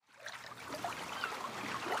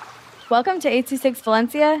Welcome to 826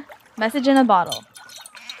 Valencia, message in a bottle.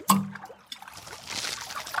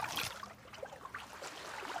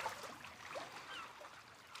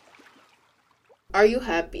 Are You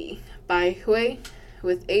Happy? By Hui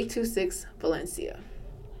with 826 Valencia.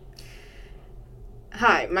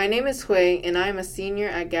 Hi, my name is Hui and I am a senior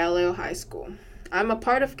at Galileo High School. I'm a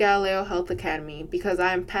part of Galileo Health Academy because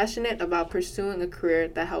I am passionate about pursuing a career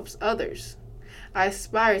that helps others. I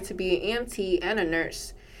aspire to be an EMT and a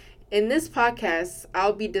nurse. In this podcast,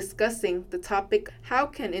 I'll be discussing the topic, how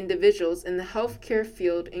can individuals in the healthcare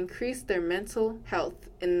field increase their mental health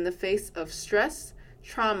in the face of stress,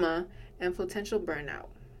 trauma, and potential burnout.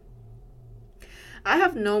 I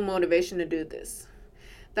have no motivation to do this.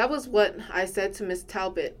 That was what I said to Ms.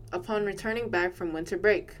 Talbot upon returning back from winter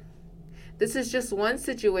break. This is just one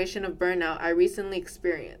situation of burnout I recently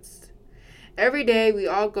experienced. Every day we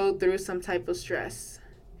all go through some type of stress.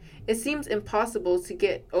 It seems impossible to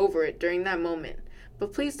get over it during that moment,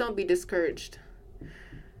 but please don't be discouraged.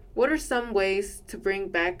 What are some ways to bring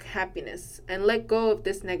back happiness and let go of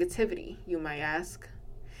this negativity, you might ask?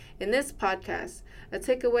 In this podcast, a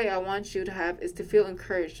takeaway I want you to have is to feel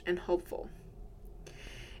encouraged and hopeful.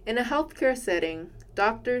 In a healthcare setting,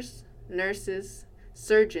 doctors, nurses,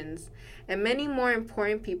 surgeons, and many more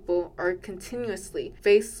important people are continuously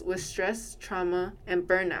faced with stress, trauma, and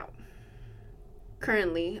burnout.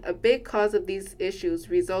 Currently, a big cause of these issues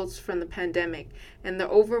results from the pandemic and the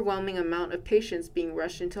overwhelming amount of patients being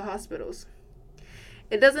rushed into hospitals.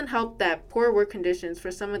 It doesn't help that poor work conditions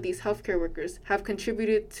for some of these healthcare workers have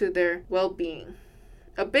contributed to their well-being.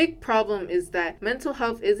 A big problem is that mental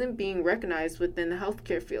health isn't being recognized within the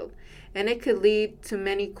healthcare field, and it could lead to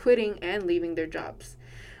many quitting and leaving their jobs,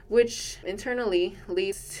 which internally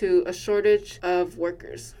leads to a shortage of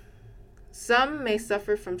workers. Some may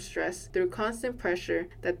suffer from stress through constant pressure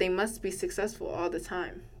that they must be successful all the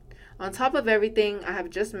time. On top of everything I have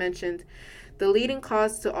just mentioned, the leading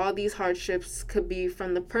cause to all these hardships could be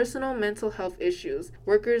from the personal mental health issues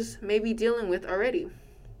workers may be dealing with already.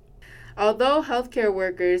 Although healthcare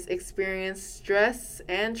workers experience stress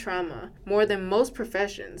and trauma more than most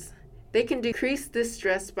professions, they can decrease this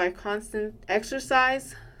stress by constant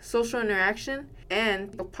exercise, social interaction,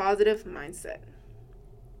 and a positive mindset.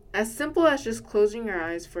 As simple as just closing your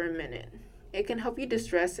eyes for a minute, it can help you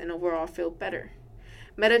distress and overall feel better.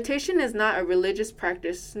 Meditation is not a religious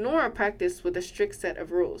practice, nor a practice with a strict set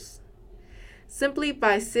of rules. Simply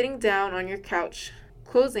by sitting down on your couch,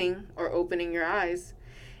 closing or opening your eyes,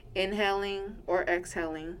 inhaling or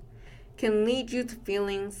exhaling, can lead you to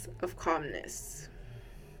feelings of calmness.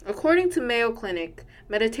 According to Mayo Clinic,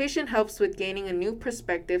 meditation helps with gaining a new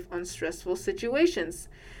perspective on stressful situations,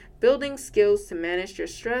 building skills to manage your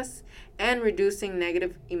stress, and reducing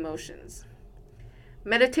negative emotions.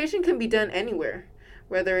 Meditation can be done anywhere,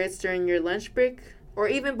 whether it's during your lunch break or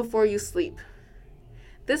even before you sleep.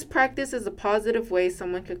 This practice is a positive way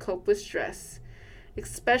someone can cope with stress,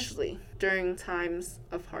 especially during times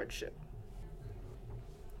of hardship.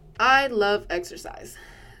 I love exercise.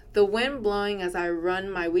 The wind blowing as I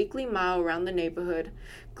run my weekly mile around the neighborhood,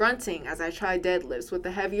 grunting as I try deadlifts with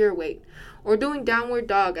a heavier weight, or doing downward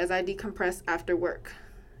dog as I decompress after work.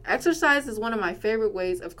 Exercise is one of my favorite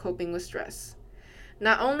ways of coping with stress.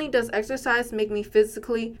 Not only does exercise make me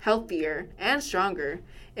physically healthier and stronger,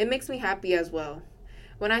 it makes me happy as well.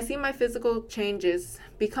 When I see my physical changes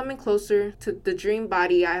becoming closer to the dream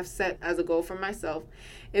body I have set as a goal for myself,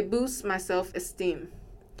 it boosts my self-esteem.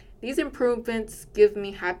 These improvements give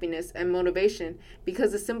me happiness and motivation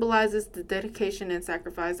because it symbolizes the dedication and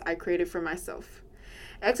sacrifice I created for myself.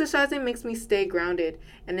 Exercising makes me stay grounded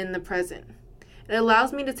and in the present. It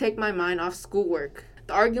allows me to take my mind off schoolwork,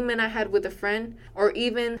 the argument I had with a friend, or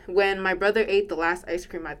even when my brother ate the last ice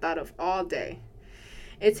cream I thought of all day.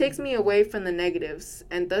 It takes me away from the negatives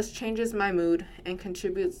and thus changes my mood and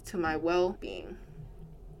contributes to my well-being.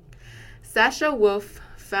 Sasha Wolf,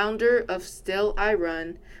 founder of Still I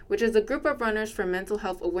Run, which is a group of runners for mental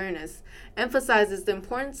health awareness, emphasizes the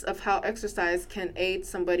importance of how exercise can aid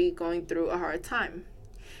somebody going through a hard time.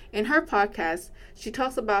 In her podcast, she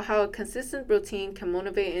talks about how a consistent routine can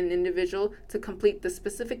motivate an individual to complete the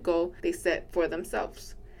specific goal they set for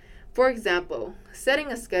themselves. For example,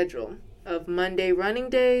 setting a schedule of Monday running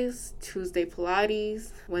days, Tuesday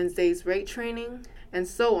Pilates, Wednesdays weight training, and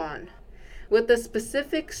so on. With a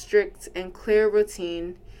specific, strict, and clear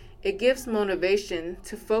routine, it gives motivation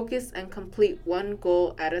to focus and complete one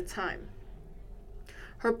goal at a time.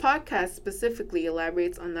 Her podcast specifically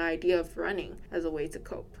elaborates on the idea of running as a way to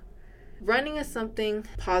cope. Running is something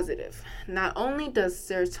positive. Not only does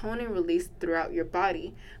serotonin release throughout your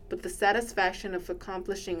body, but the satisfaction of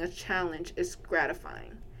accomplishing a challenge is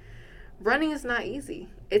gratifying. Running is not easy.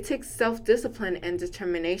 It takes self-discipline and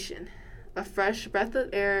determination. A fresh breath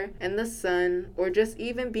of air in the sun, or just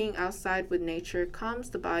even being outside with nature,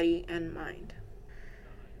 calms the body and mind.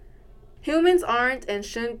 Humans aren't and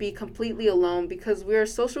shouldn't be completely alone because we are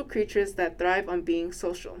social creatures that thrive on being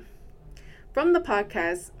social. From the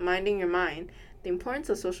podcast, Minding Your Mind, the importance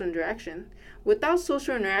of social interaction. Without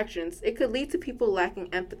social interactions, it could lead to people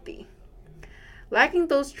lacking empathy. Lacking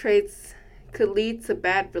those traits could lead to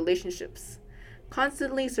bad relationships.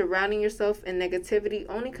 Constantly surrounding yourself in negativity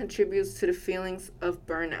only contributes to the feelings of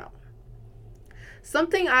burnout.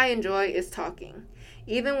 Something I enjoy is talking,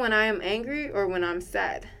 even when I am angry or when I'm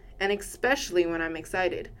sad, and especially when I'm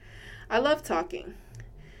excited. I love talking.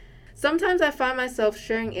 Sometimes I find myself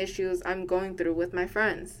sharing issues I'm going through with my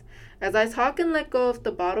friends. As I talk and let go of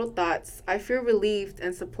the bottled thoughts, I feel relieved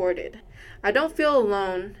and supported. I don't feel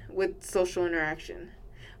alone with social interaction.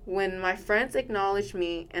 When my friends acknowledge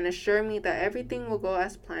me and assure me that everything will go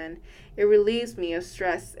as planned, it relieves me of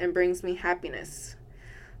stress and brings me happiness.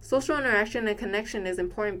 Social interaction and connection is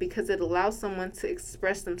important because it allows someone to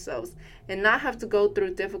express themselves and not have to go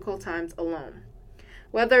through difficult times alone.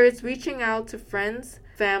 Whether it's reaching out to friends,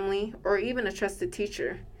 family, or even a trusted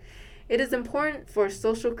teacher, it is important for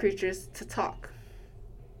social creatures to talk.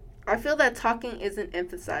 I feel that talking isn't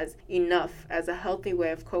emphasized enough as a healthy way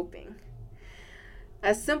of coping.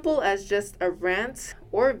 As simple as just a rant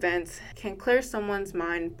or vent can clear someone's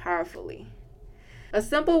mind powerfully. A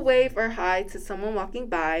simple wave or hi to someone walking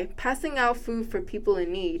by, passing out food for people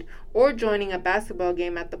in need, or joining a basketball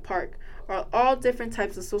game at the park are all different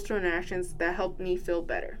types of social interactions that help me feel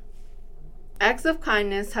better. Acts of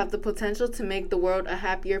kindness have the potential to make the world a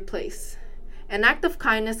happier place. An act of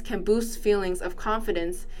kindness can boost feelings of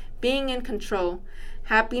confidence, being in control,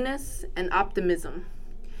 happiness, and optimism.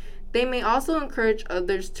 They may also encourage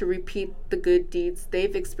others to repeat the good deeds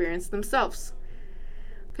they've experienced themselves.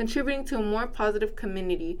 Contributing to a more positive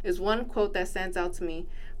community is one quote that stands out to me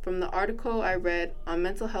from the article I read on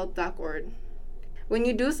mentalhealth.org. When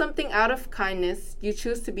you do something out of kindness, you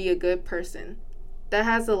choose to be a good person. That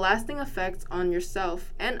has a lasting effect on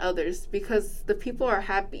yourself and others because the people are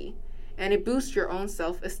happy, and it boosts your own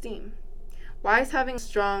self-esteem. Why is having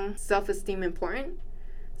strong self-esteem important?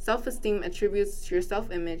 Self-esteem attributes to your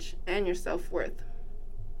self-image and your self-worth.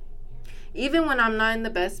 Even when I'm not in the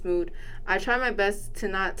best mood, I try my best to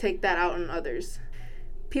not take that out on others.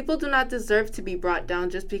 People do not deserve to be brought down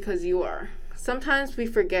just because you are. Sometimes we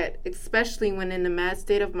forget, especially when in a mad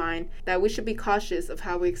state of mind, that we should be cautious of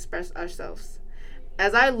how we express ourselves.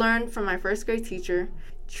 As I learned from my first grade teacher,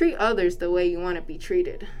 treat others the way you want to be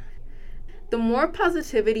treated. The more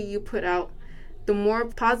positivity you put out, the more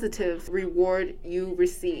positive reward you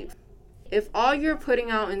receive. If all you're putting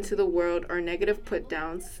out into the world are negative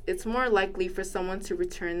put-downs, it's more likely for someone to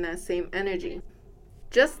return that same energy.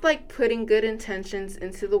 Just like putting good intentions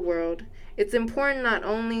into the world, it's important not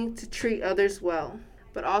only to treat others well,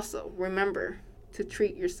 but also remember to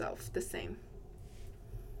treat yourself the same.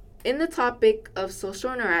 In the topic of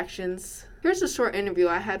social interactions, here's a short interview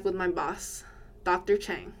I had with my boss, Dr.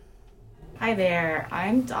 Chang. Hi there,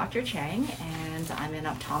 I'm Dr. Chang, and I'm an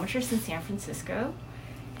optometrist in San Francisco,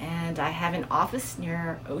 and I have an office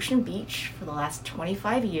near Ocean Beach for the last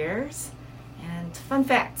 25 years. And fun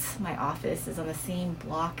fact, my office is on the same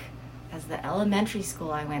block as the elementary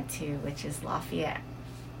school I went to, which is Lafayette.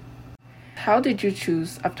 How did you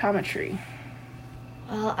choose optometry?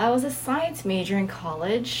 Well, I was a science major in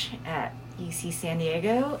college at UC San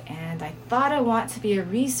Diego, and I thought I wanted to be a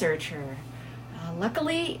researcher.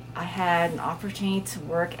 Luckily, I had an opportunity to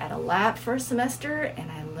work at a lab for a semester,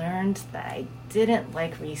 and I learned that I didn't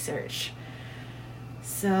like research.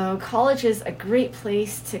 So college is a great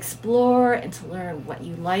place to explore and to learn what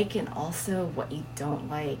you like and also what you don't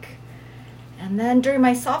like. And then during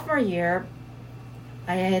my sophomore year,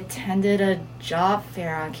 I attended a job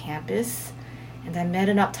fair on campus, and I met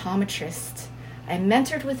an optometrist. I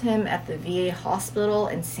mentored with him at the VA hospital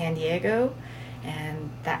in San Diego, and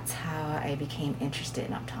that's how I became interested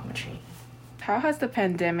in optometry. How has the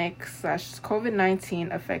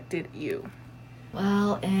pandemic/COVID-19 affected you?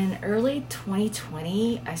 Well, in early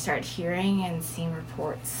 2020, I started hearing and seeing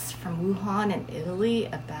reports from Wuhan in Italy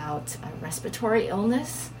about a respiratory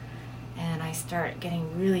illness, and I started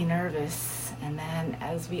getting really nervous. And then,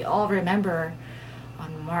 as we all remember,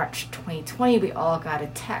 on March 2020, we all got a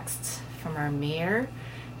text from our mayor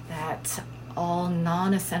that all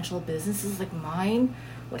non-essential businesses like mine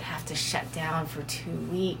would have to shut down for 2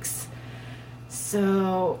 weeks.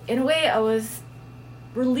 So in a way, I was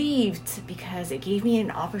relieved because it gave me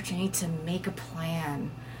an opportunity to make a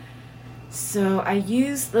plan. So I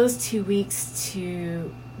used those 2 weeks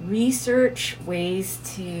to research ways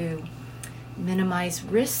to minimize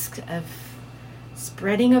risk of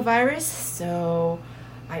spreading a virus. So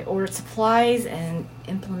I ordered supplies and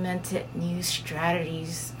implemented new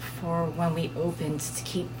strategies for when we opened to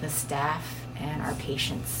keep the staff and our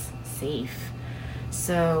patients safe.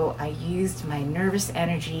 So I used my nervous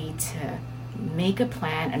energy to make a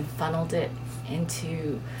plan and funneled it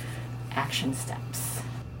into action steps.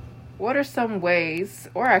 What are some ways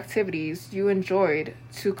or activities you enjoyed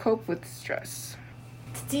to cope with stress?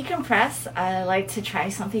 To decompress, I like to try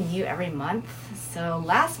something new every month. So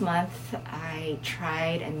last month, I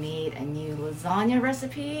tried and made a new lasagna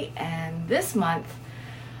recipe, and this month,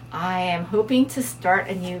 I am hoping to start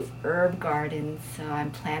a new herb garden. So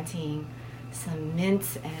I'm planting some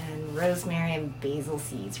mint and rosemary and basil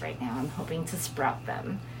seeds right now. I'm hoping to sprout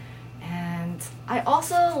them. And I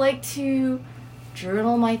also like to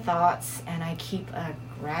journal my thoughts, and I keep a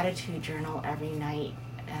gratitude journal every night.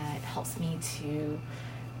 It helps me to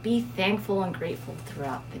be thankful and grateful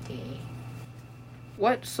throughout the day.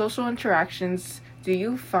 What social interactions do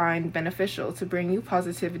you find beneficial to bring you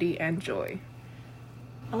positivity and joy?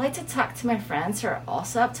 I like to talk to my friends who are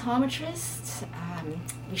also optometrists.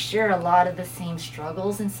 We share a lot of the same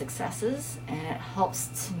struggles and successes, and it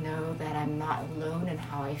helps to know that I'm not alone in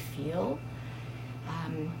how I feel.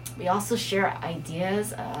 We also share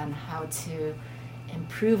ideas on how to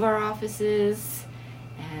improve our offices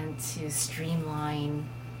and to streamline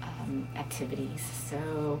activities.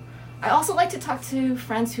 So I also like to talk to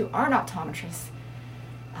friends who aren't optometrists.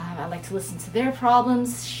 I like to listen to their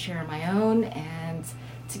problems, share my own, and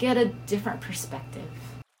to get a different perspective.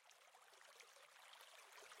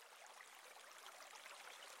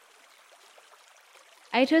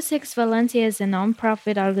 I26 Valencia is a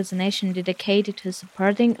non-profit organization dedicated to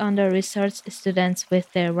supporting under-researched students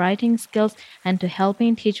with their writing skills and to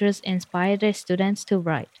helping teachers inspire their students to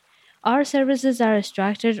write. Our services are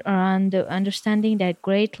structured around the understanding that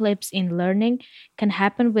great leaps in learning can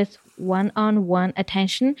happen with one-on-one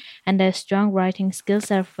attention and that strong writing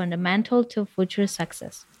skills are fundamental to future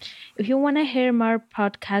success. If you want to hear more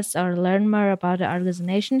podcasts or learn more about the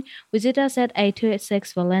organization, visit us at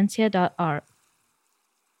a26valencia.org.